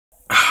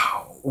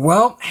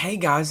Well, hey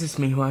guys, it's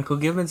me, Michael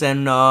Gibbons,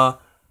 and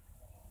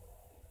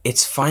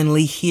it's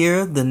finally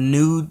here, the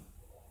new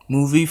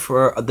movie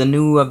for the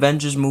new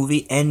Avengers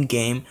movie,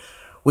 Endgame,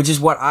 which is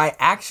what I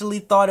actually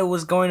thought it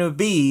was going to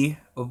be,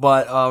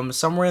 but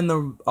somewhere in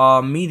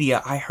the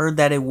media, I heard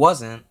that it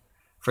wasn't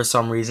for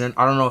some reason.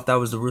 I don't know if that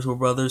was the Russo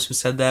brothers who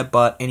said that,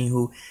 but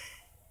anywho,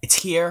 it's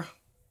here,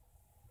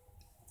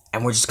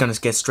 and we're just gonna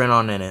get straight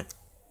on in it.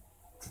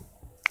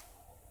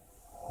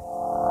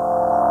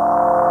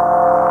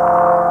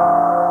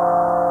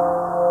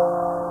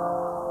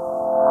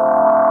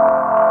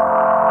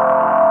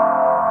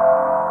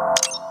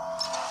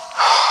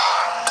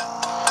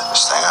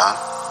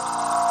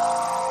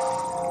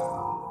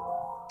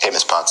 Hey,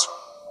 Miss Potts.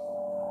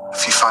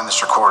 If you find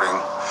this recording,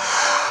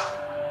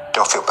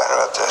 don't feel bad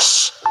about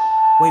this.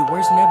 Wait,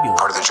 where's Nebula?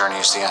 Part of the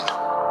journey is the end.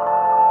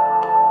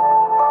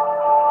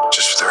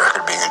 Just for the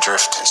record, being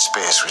adrift in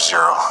space with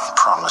zero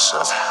promise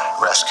of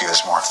rescue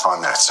is more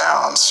fun than it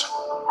sounds.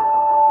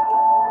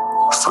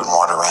 Food and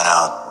water ran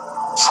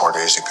out 4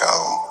 days ago.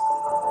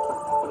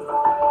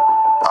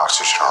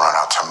 Oxygen will run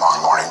out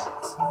tomorrow morning.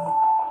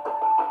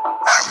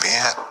 That'll be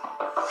it.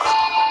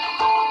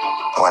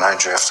 When I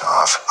drift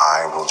off,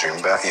 I will dream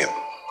about you.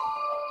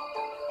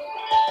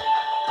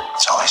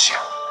 It's always you.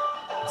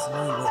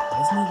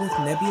 Wasn't he with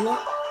Nebula?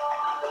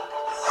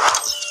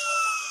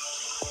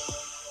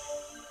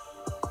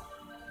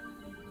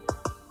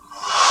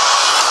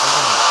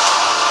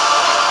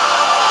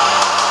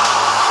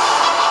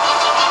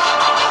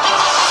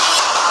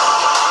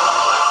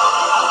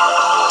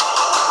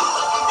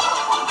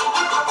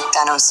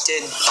 Thanos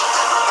did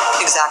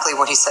exactly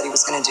what he said he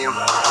was going to do.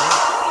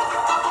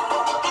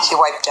 He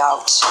wiped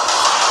out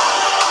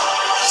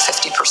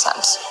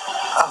 50%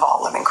 of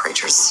all living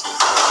creatures.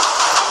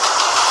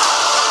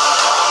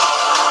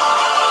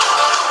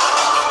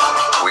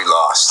 We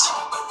lost.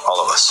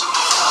 All of us.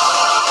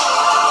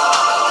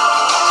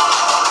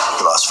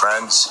 We lost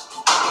friends.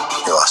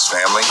 We lost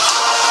family.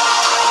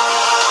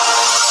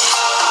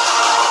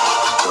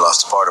 We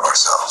lost a part of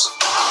ourselves.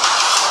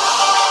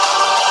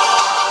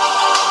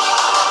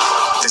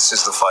 This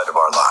is the fight of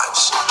our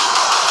lives.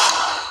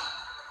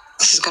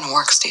 This is going to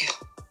work, Steve.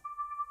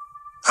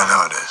 I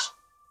know it is.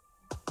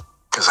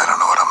 Because I don't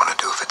know what I'm going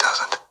to do if it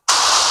doesn't.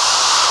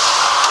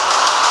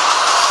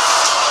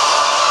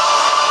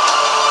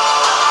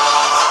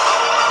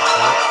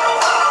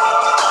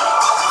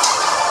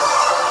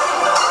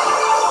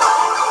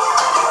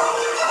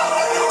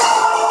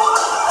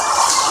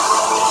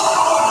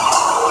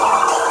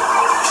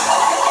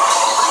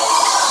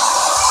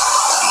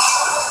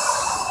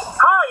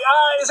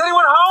 Is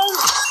anyone home?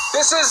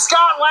 This is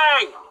Scott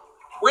Lang.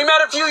 We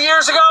met a few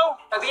years ago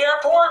at the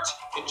airport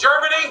in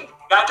Germany.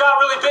 Got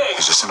really big.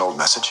 Is this an old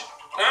message?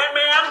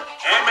 Ant-Man,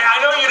 I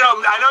know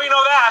you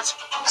know that.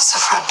 It's the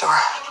front door.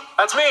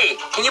 That's me.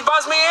 Can you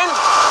buzz me in?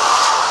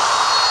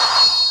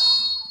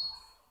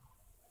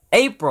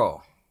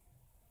 April.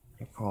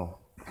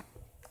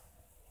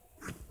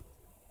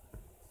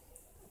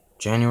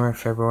 January,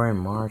 February,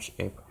 March,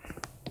 April.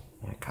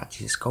 Yeah, God,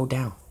 just go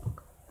down.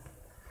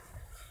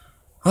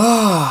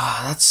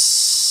 Ah,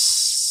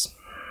 that's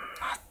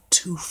not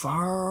too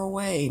far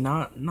away.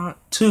 Not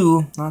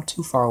too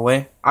far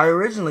away. I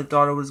originally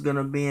thought it was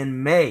gonna be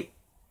in May.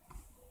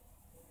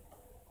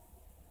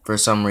 For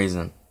some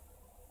reason.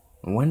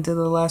 When did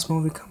the last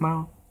movie come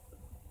out?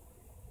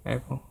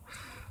 April.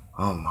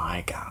 Oh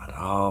my god.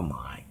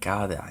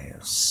 I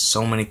have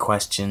so many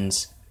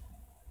questions.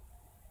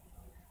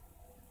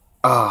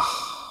 I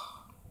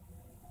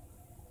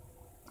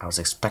was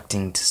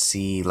expecting to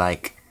see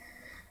I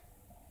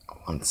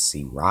want to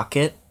see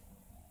Rocket.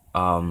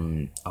 I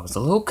was a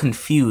little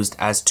confused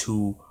as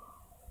to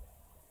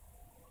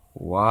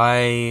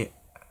why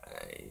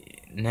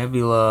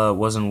Nebula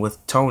wasn't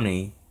with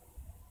Tony,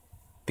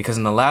 because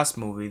in the last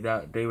movie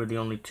that they were the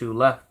only two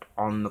left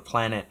on the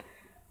planet.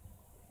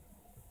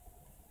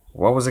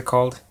 What was it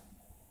called?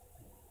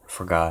 I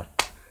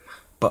forgot.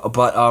 But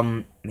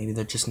maybe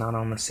they're just not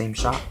on the same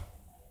shop.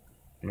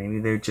 Maybe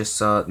they're just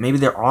maybe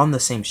they're on the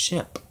same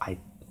ship.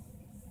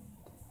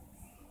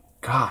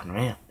 God,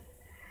 man.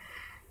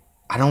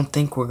 I don't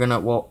think we're gonna,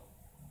 well,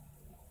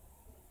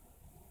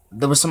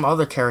 there were some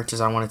other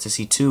characters I wanted to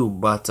see too,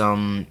 but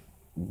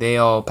they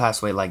all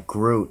passed away, like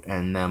Groot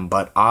and them,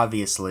 but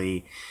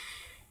obviously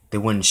they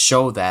wouldn't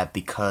show that,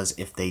 because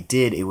if they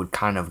did, it would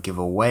kind of give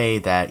away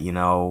that, you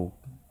know,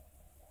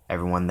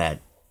 everyone that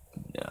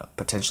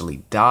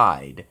potentially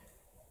died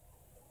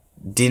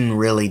didn't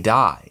really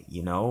die,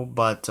 you know.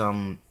 But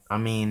I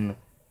mean,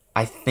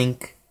 I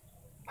think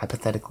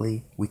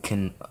hypothetically we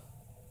can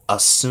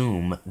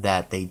assume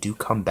that they do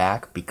come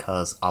back,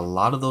 because a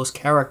lot of those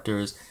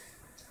characters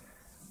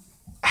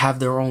have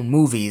their own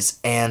movies,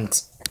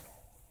 and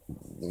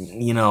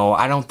you know,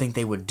 I don't think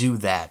they would do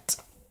that.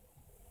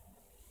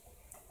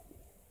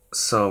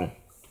 So,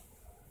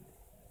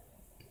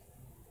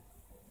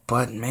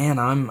 but man,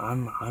 I'm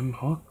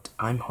hooked.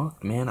 I'm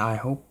hooked, man. I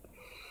hope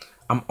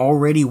I'm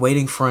already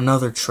waiting for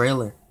another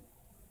trailer.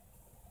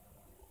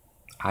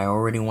 I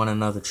already want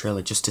another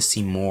trailer just to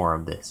see more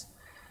of this.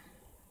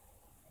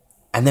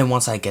 And then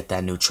once I get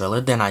that new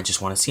trailer, then I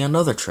just want to see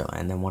another trailer.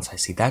 And then once I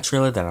see that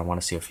trailer, then I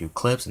want to see a few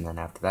clips. And then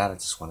after that, I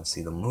just want to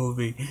see the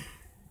movie.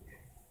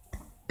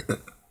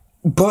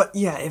 But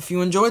yeah, if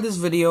you enjoyed this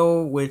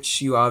video,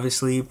 which you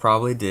obviously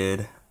probably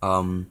did,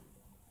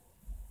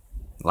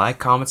 like,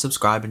 comment,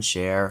 subscribe, and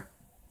share.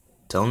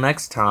 Till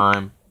next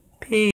time, peace.